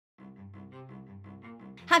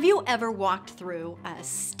Have you ever walked through a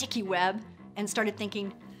sticky web and started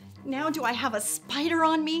thinking, now do I have a spider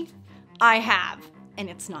on me? I have, and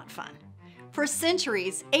it's not fun. For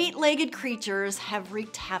centuries, eight-legged creatures have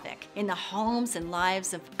wreaked havoc in the homes and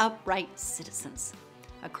lives of upright citizens.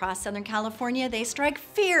 Across Southern California, they strike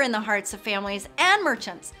fear in the hearts of families and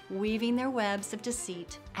merchants, weaving their webs of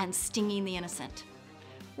deceit and stinging the innocent.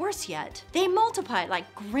 Worse yet, they multiply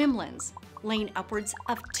like gremlins, laying upwards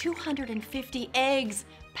of 250 eggs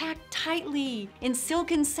packed tightly in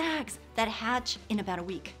silken sacks that hatch in about a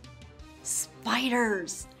week.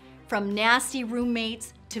 Spiders! From nasty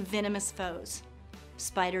roommates to venomous foes.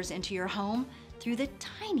 Spiders enter your home through the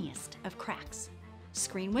tiniest of cracks,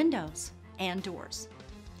 screen windows, and doors.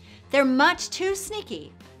 They're much too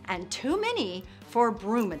sneaky and too many for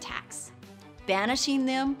broom attacks. Banishing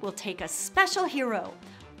them will take a special hero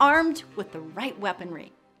armed with the right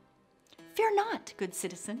weaponry. Fear not, good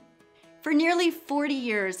citizen. For nearly 40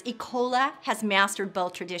 years, Ecola has mastered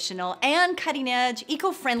both traditional and cutting-edge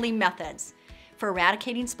eco-friendly methods for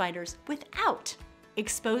eradicating spiders without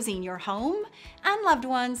exposing your home and loved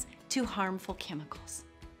ones to harmful chemicals.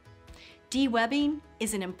 De-webbing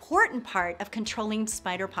is an important part of controlling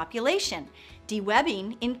spider population.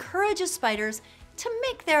 De-webbing encourages spiders to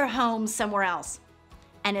make their home somewhere else.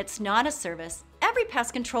 And it's not a service every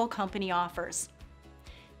pest control company offers.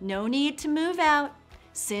 No need to move out.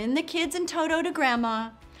 Send the kids and Toto to grandma.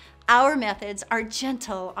 Our methods are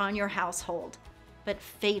gentle on your household, but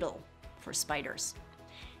fatal for spiders.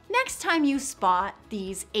 Next time you spot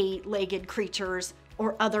these eight-legged creatures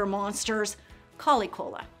or other monsters, call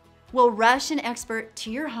Ecola. We'll rush an expert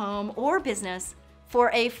to your home or business for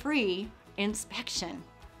a free inspection.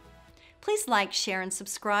 Please like, share, and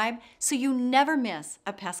subscribe so you never miss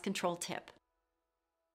a pest control tip.